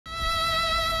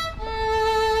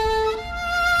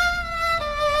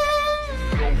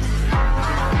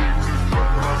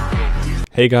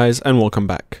Hey guys, and welcome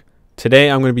back.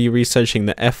 Today I'm going to be researching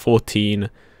the F14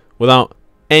 without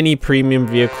any premium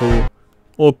vehicle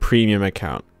or premium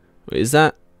account. Wait, is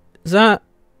that the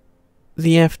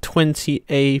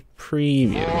F20A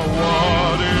premium?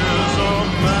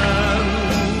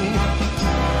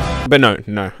 But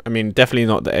no, I mean definitely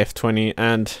not the F20,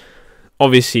 and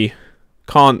obviously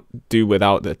can't do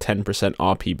without the 10%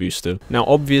 RP booster. Now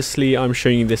obviously I'm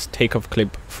showing you this takeoff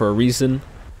clip for a reason.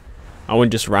 I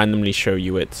won't just randomly show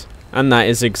you it, and that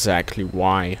is exactly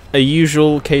why. A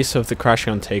usual case of the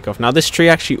crashing on takeoff. Now this tree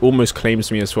actually almost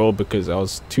claims me as well because I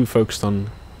was too focused on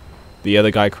the other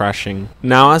guy crashing.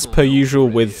 Now as per usual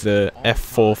with the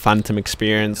F4 Phantom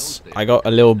experience, I got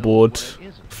a little bored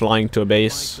flying to a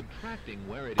base.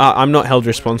 I'm not held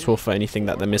responsible for anything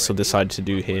that the missile decided to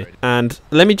do here. And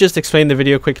let me just explain the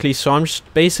video quickly. So I'm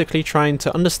just basically trying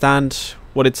to understand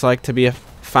what it's like to be a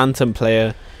Phantom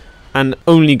player and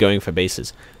only going for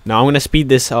bases. Now I'm going to speed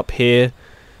this up here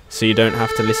so you don't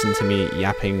have to listen to me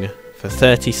yapping for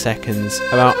 30 seconds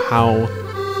about how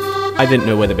I didn't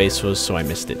know where the base was, so I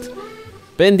missed it.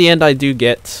 But in the end I do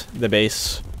get the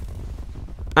base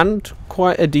and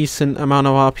quite a decent amount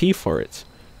of RP for it.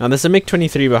 Now there's a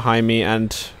MiG-23 behind me,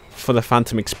 and for the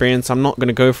Phantom experience I'm not going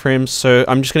to go for him, so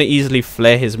I'm just going to easily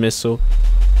flare his missile.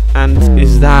 And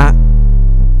is that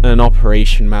an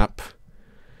operation map?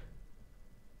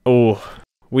 Oh,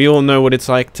 we all know what it's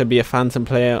like to be a Phantom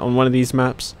player on one of these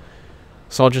maps,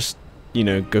 so I'll just, you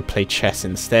know, go play chess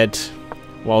instead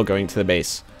while going to the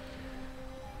base.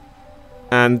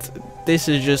 And this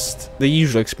is just the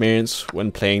usual experience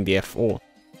when playing the F4.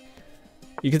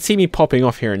 You can see me popping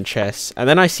off here in chess, and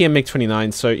then I see a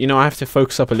MiG-29, so, you know, I have to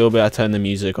focus up a little bit. I turn the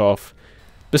music off,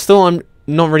 but still I'm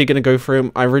not really going to go for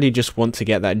him. I really just want to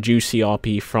get that juicy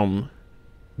RP from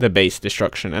the base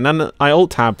destruction, and then I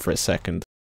alt-tab for a second.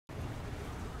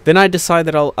 Then I decide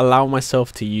that I'll allow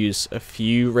myself to use a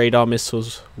few radar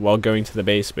missiles while going to the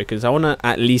base, because I want to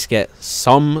at least get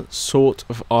some sort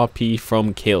of RP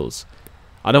from kills.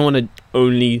 I don't want to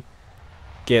only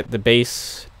get the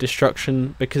base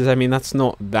destruction, because I mean that's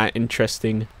not that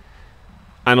interesting,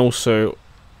 and also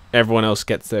everyone else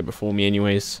gets there before me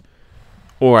anyways,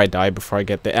 or I die before I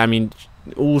get there. I mean,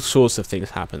 all sorts of things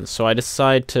happen, so I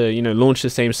decide to, you know, launch the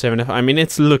same 7F. I mean,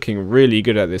 it's looking really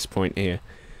good at this point here.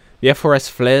 The F4S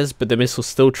flares, but the missile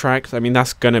still tracks. I mean,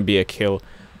 that's gonna be a kill.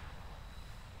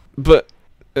 But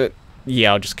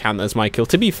yeah, I'll just count that as my kill.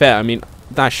 To be fair, I mean,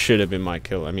 that should have been my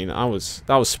kill. I mean, that was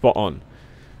spot on.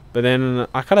 But then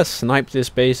I kind of sniped this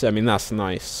base. I mean, that's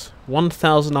nice.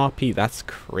 1000 RP, that's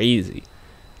crazy.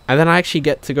 And then I actually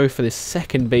get to go for this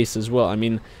second base as well. I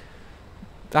mean,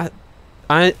 that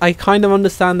I kind of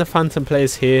understand the Phantom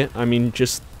players here. I mean,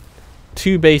 just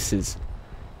 2 bases,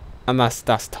 and that's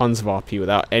tons of RP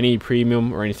without any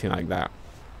premium or anything like that.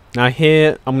 Now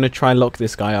here I'm gonna try lock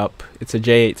this guy up. It's a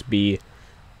J8B,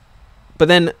 but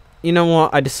then you know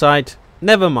what, I decide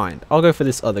never mind, I'll go for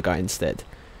this other guy instead.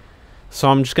 So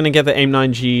I'm just gonna get the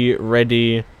AIM-9G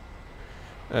ready.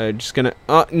 Just gonna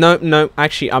no,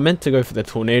 actually I meant to go for the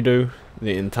Tornado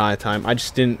the entire time. I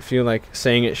just didn't feel like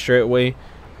saying it straight away,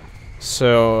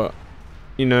 so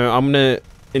you know, I'm gonna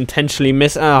intentionally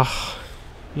miss.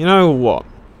 You know what,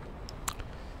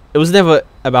 it was never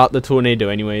about the Tornado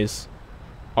anyways.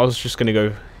 I was just gonna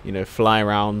go, you know, fly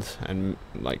around and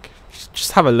like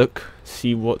just have a look,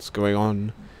 see what's going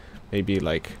on. Maybe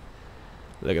like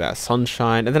look at that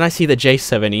sunshine, and then I see the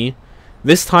J7E.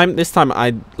 This time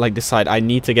I like decide I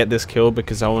need to get this kill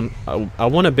because I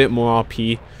want a bit more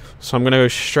RP, so I'm gonna go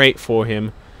straight for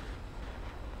him.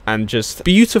 And just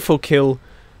beautiful kill.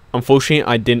 Unfortunately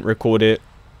I didn't record it.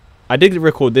 I did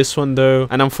record this one though,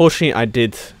 and unfortunately I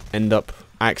did end up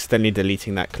accidentally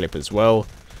deleting that clip as well.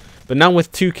 But now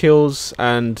with 2 kills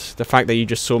and the fact that you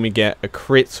just saw me get a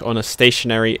crit on a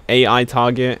stationary AI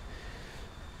target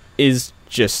is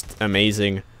just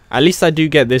amazing. At least I do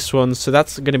get this one, so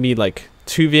that's going to be like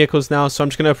 2 vehicles now. So I'm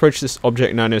just going to approach this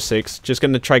Object 906, just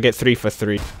going to try get 3 for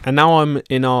 3. And now I'm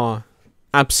in our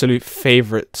absolute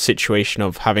favorite situation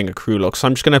of having a crew lock, so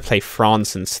I'm just going to play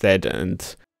France instead.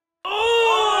 And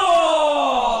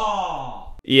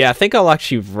yeah, I think I'll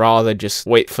actually rather just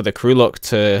wait for the crew lock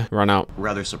to run out.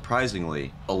 Rather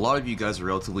surprisingly, a lot of you guys are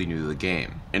relatively new to the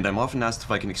game, and I'm often asked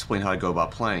if I can explain how I go about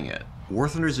playing it. War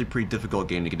Thunder is a pretty difficult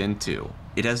game to get into.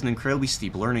 It has an incredibly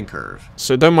steep learning curve.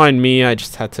 So don't mind me, I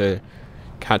just had to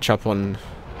catch up on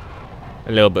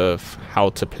a little bit of how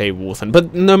to play War Thunder.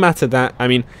 But no matter that, I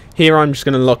mean, here I'm just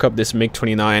going to lock up this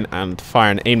MiG-29 and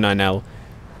fire an AIM-9L.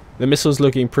 The missile's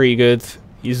looking pretty good.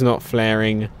 He's not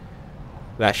flaring.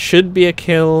 That should be a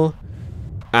kill,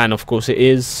 and of course it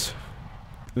is.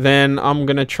 Then I'm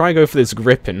gonna try go for this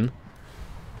Gripen,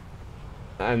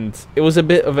 and it was a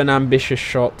bit of an ambitious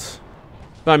shot.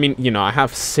 But I mean, you know, I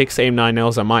have 6 aim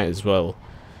 9Ls, I might as well.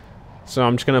 So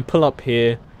I'm just going to pull up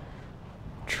here,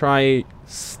 try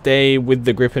stay with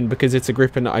the Griffin, because it's a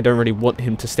Griffin. I don't really want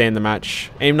him to stay in the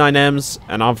match. Aim 9Ms,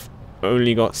 and I've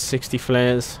only got 60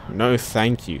 flares. No,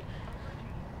 thank you.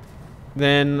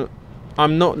 Then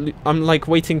I'm like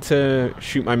waiting to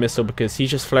shoot my missile because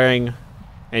he's just flaring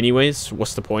anyways.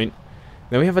 What's the point?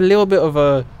 Then we have a little bit of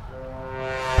a...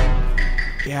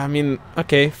 Yeah, I mean,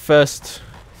 okay, first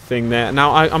thing there.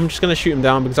 Now I'm just going to shoot him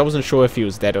down because I wasn't sure if he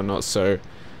was dead or not, so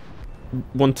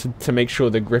wanted to make sure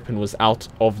the Griffin was out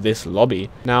of this lobby.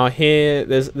 Now here,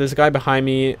 there's a guy behind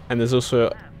me, and there's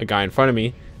also a guy in front of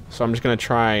me, so I'm just going to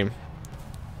try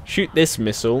shoot this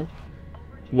missile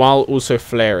while also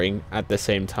flaring at the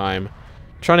same time,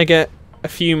 trying to get a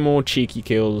few more cheeky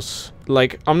kills.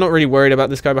 Like, I'm not really worried about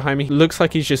this guy behind me. Looks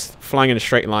like he's just flying in a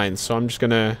straight line, so I'm just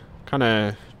gonna kind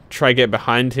of try get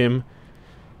behind him.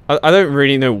 I don't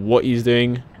really know what he's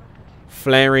doing,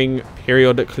 flaring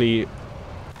periodically.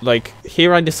 Like,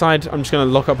 here I decide I'm just gonna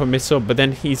lock up a missile, but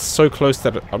then he's so close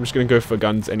that I'm just gonna go for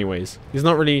guns anyways. He's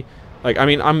not really, like, I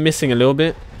mean, I'm missing a little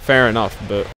bit, fair enough,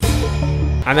 but...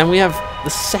 And then we have the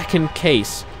second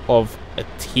case of a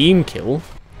team kill.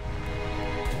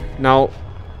 Now,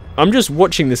 I'm just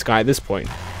watching this guy at this point,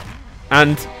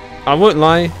 and I won't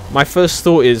lie, my first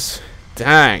thought is,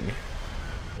 dang,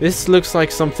 this looks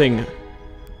like something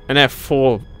an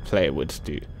F4 player would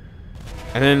do.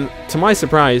 And then, to my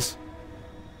surprise,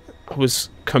 I was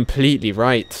completely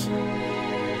right.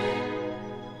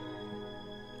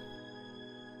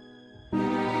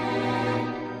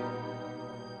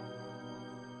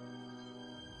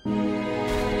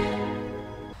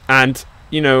 And,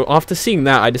 you know, after seeing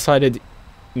that, I decided,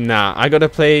 nah, I gotta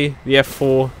play the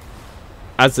F4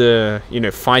 as a, you know,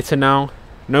 fighter now.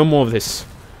 No more of this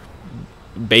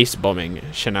base bombing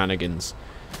shenanigans.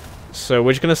 So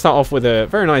we're just gonna start off with a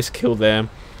very nice kill there,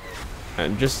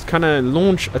 and just kind of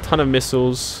launch a ton of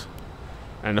missiles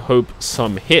and hope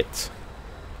some hit,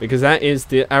 because that is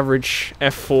the average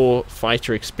F4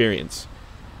 fighter experience.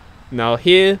 Now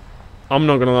here, I'm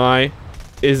not gonna lie,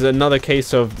 is another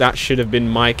case of that should have been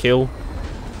my kill,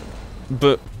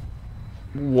 but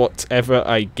whatever,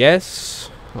 I guess.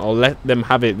 I'll let them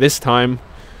have it this time,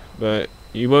 but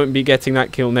you won't be getting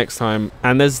that kill next time.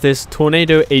 And there's this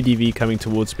tornado ADV coming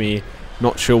towards me.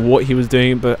 Not sure what he was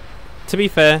doing, but to be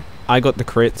fair, I got the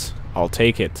crit. I'll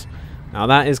take it. Now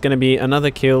that is going to be another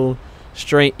kill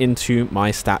straight into my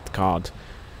stat card.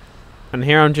 And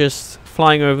here I'm just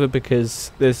flying over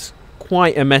because there's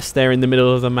quite a mess there in the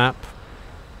middle of the map,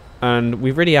 and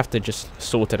we really have to just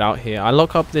sort it out here. I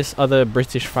lock up this other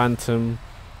British Phantom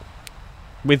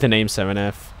with an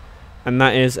AIM-7F, and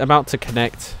that is about to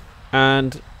connect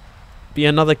and be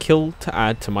another kill to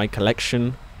add to my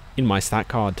collection in my stat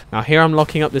card. Now here I'm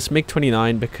locking up this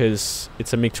MiG-29 because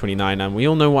it's a MiG-29, and we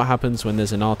all know what happens when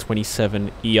there's an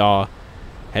R-27 ER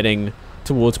heading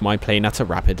towards my plane at a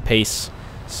rapid pace.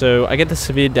 So I get the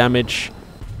severe damage,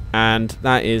 and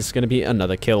that is going to be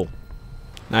another kill.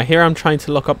 Now here I'm trying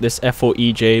to lock up this F4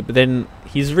 EJ, but then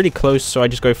he's really close, so I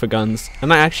just go for guns,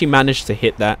 and I actually managed to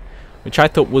hit that, which I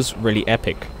thought was really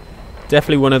epic.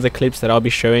 Definitely one of the clips that I'll be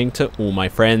showing to all my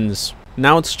friends.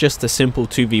 Now it's just a simple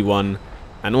 2v1,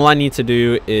 and all I need to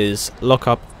do is lock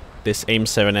up this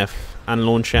AIM-7F and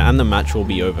launch it, and the match will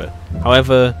be over.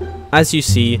 However, as you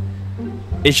see,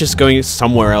 it's just going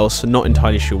somewhere else, not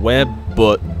entirely sure where,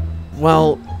 but,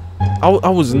 well, I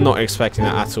was not expecting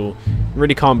that at all.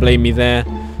 Really can't blame me there.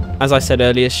 As I said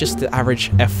earlier, it's just the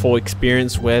average F4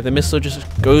 experience where the missile just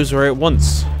goes where it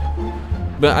wants.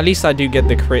 But at least I do get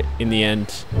the crit in the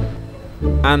end.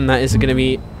 And that is going to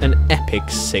be an epic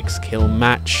 6-kill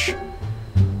match.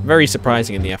 Very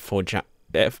surprising in the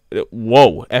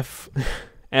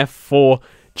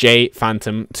F4J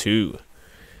Phantom 2.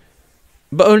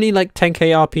 But only like 10k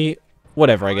RP,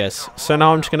 whatever I guess. So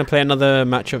now I'm just going to play another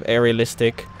match of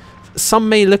aerialistic. Some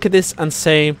may look at this and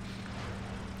say,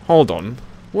 hold on,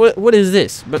 what is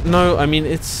this? But no, I mean,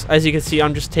 it's, as you can see,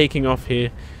 I'm just taking off here,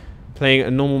 playing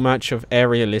a normal match of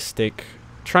aerialistic,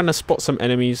 trying to spot some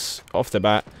enemies off the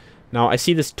bat. Now I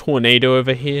see this tornado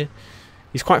over here.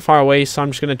 He's quite far away, so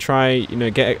I'm just going to try, you know,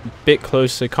 get a bit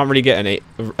closer. Can't really get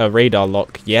a radar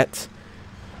lock yet.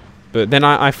 But then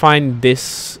I find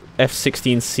this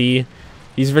F-16C.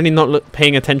 He's really not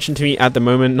paying attention to me at the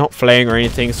moment, not flaring or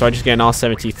anything, so I just get an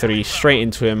R-73 straight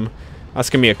into him. That's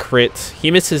going to be a crit.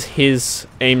 He misses his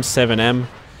AIM-7M,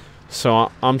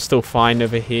 so I'm still fine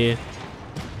over here.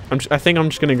 I think I'm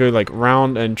just going to go like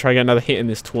round and try to get another hit in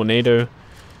this tornado.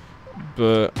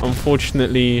 But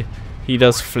unfortunately, he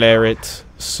does flare it,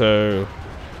 so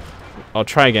I'll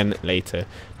try again later.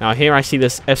 Now here I see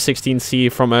this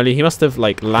F-16C from earlier. He must have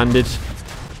like landed,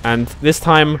 and this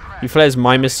time he flares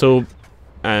my missile,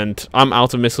 and I'm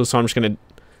out of missiles, so I'm just gonna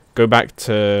go back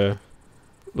to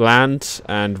land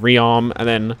and rearm, and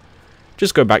then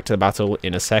just go back to the battle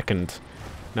in a second.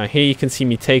 Now here you can see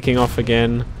me taking off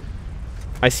again.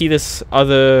 I see this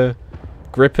other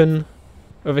Gripen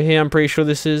over here. I'm pretty sure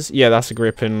this is, yeah, that's a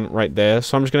Gripen right there.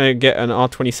 So I'm just gonna get an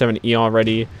R-27ER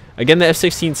ready. Again, the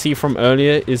F-16C from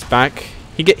earlier is back.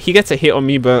 He gets a hit on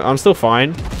me, but I'm still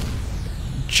fine.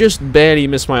 Just barely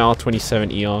missed my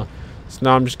R-27ER. So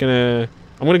now I'm gonna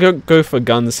go for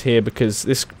guns here because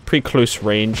this is pretty close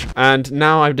range. And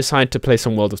now I've decided to play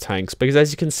some World of Tanks because,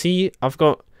 as you can see, I've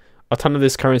got a ton of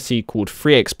this currency called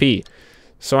free XP,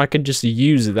 so I can just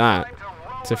use that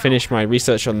to finish my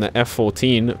research on the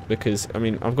F-14, because I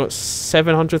mean I've got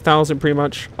 700,000 pretty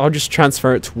much. I'll just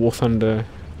transfer it to War Thunder.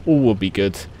 All will be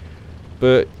good,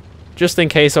 but just in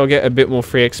case I'll get a bit more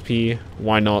free XP,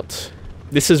 why not?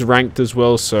 This is ranked as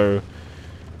well, so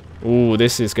ooh,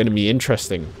 this is going to be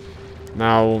interesting.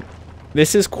 Now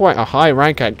this is quite a high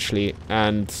rank actually,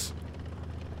 and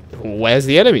where's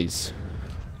the enemies?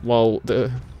 Well,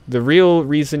 the real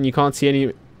reason you can't see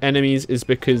any enemies is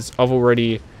because I've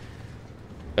already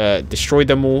destroyed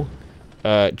them all.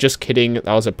 Just kidding, that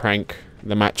was a prank.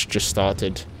 The match just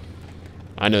started.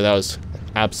 I know, that was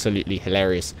absolutely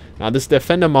hilarious. Now this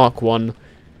Defender Mark 1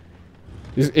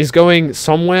 is going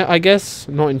somewhere, I guess.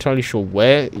 I'm not entirely sure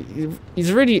where.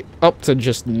 He's really up to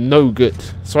just no good.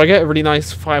 So I get a really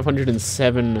nice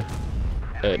 507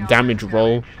 damage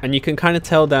roll. And you can kind of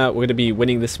tell that we're going to be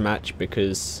winning this match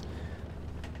because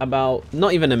about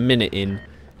not even a minute in,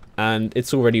 and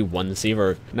it's already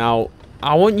 1-0. Now,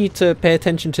 I want you to pay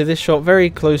attention to this shot very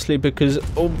closely because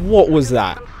what was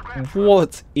that?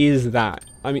 What is that?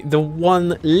 I mean, the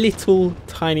one little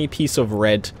tiny piece of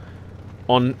red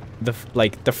on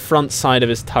the front side of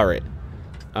his turret.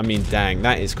 I mean, dang,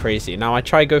 that is crazy. Now, I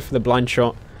try to go for the blind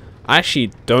shot. I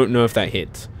actually don't know if that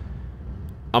hit.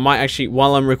 I might actually,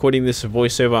 while I'm recording this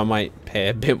voiceover, I might pay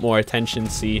a bit more attention,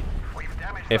 see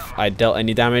if I dealt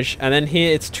any damage. And then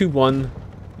here it's 2-1.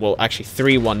 Well, actually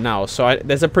 3-1 now. So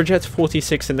there's a Project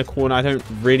 46 in the corner. I don't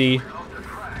really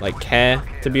care,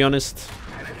 to be honest.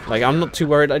 I'm not too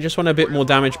worried. I just want a bit more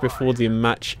damage before the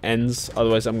match ends.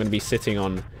 Otherwise, I'm going to be sitting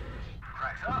on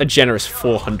a generous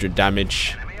 400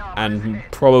 damage and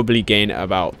probably gain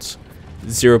about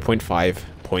 0.5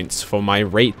 points for my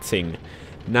rating.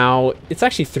 Now, it's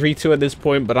actually 3-2 at this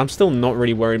point, but I'm still not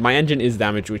really worried. My engine is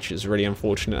damaged, which is really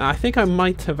unfortunate. I think I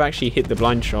might have actually hit the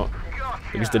blind shot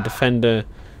because the defender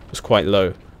was quite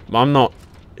low. I'm not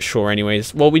sure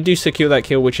anyways. Well, we do secure that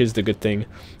kill, which is the good thing.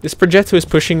 This projectile is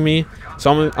pushing me,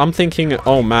 so I'm thinking,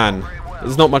 oh man,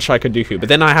 there's not much I could do here. But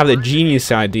then I have the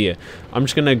genius idea. I'm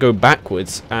just going to go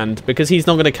backwards, and because he's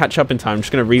not going to catch up in time, I'm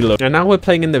just going to reload. And now we're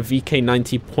playing in the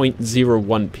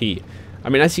VK90.01p. I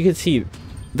mean, as you can see,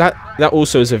 that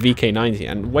also is a VK90,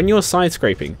 and when you're side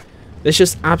scraping, there's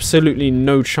just absolutely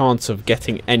no chance of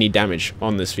getting any damage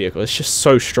on this vehicle. It's just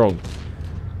so strong.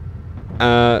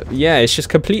 Yeah, it's just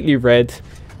completely red.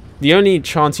 The only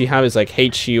chance you have is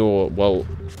HE or, well,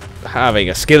 having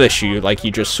a skill issue like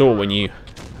you just saw when you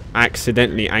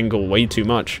accidentally angle way too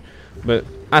much. But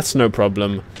that's no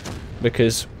problem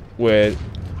because we're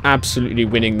absolutely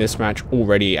winning this match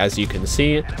already, as you can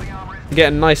see.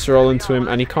 Get a nice roll into him,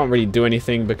 and he can't really do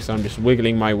anything because I'm just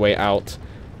wiggling my way out.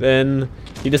 Then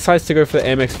he decides to go for the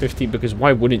MX-50 because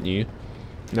why wouldn't you?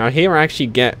 Now here I actually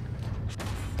get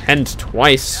penned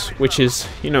twice, which is,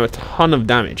 you know, a ton of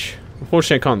damage.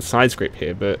 Unfortunately I can't side scrape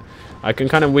here, but I can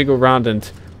kind of wiggle around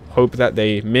and hope that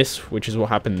they miss, which is what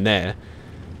happened there.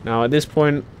 Now at this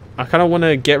point I kind of want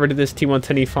to get rid of this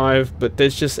T125, but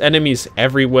there's just enemies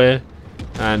everywhere,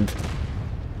 and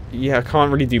yeah, I can't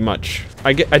really do much.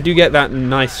 I do get that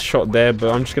nice shot there,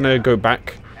 but I'm just gonna go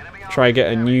back, try to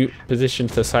get a new position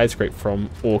to side scrape from,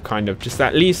 or kind of just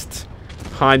at least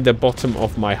hide the bottom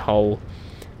of my hull.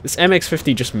 This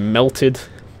MX-50 just melted.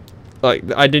 I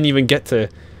didn't even get to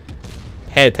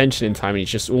pay attention in time, and he's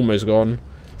just almost gone.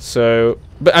 So,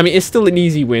 but I mean, it's still an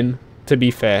easy win, to be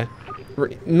fair.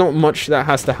 Not much that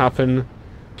has to happen,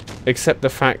 except the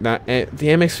fact that the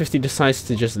MX-50 decides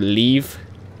to just leave.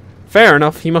 Fair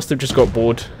enough, he must have just got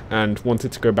bored and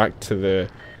wanted to go back to the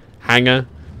hangar,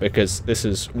 because this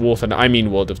is War Thunder, I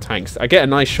mean World of Tanks. I get a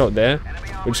nice shot there,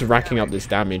 which is racking up this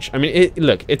damage. I mean,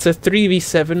 look, it's a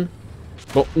 3v7,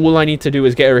 but all I need to do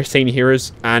is get a Retain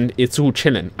Heroes, and it's all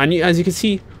chilling. And as you can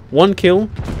see, one kill.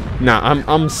 Nah,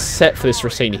 I'm set for this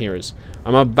Retain Heroes.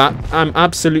 I'm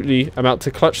absolutely about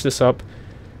to clutch this up.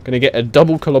 Gonna get a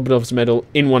double Kolobnov's medal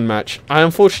in one match. I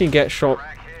unfortunately get shot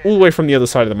all the way from the other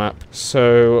side of the map.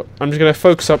 So I'm just going to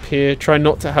focus up here, try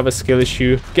not to have a skill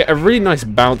issue, get a really nice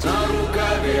bounce.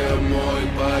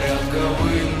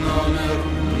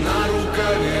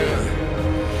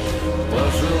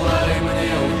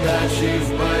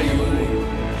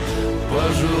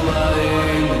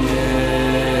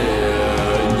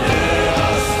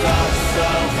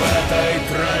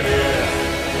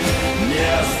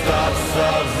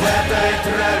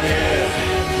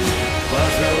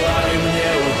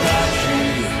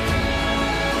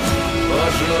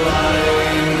 Пожелай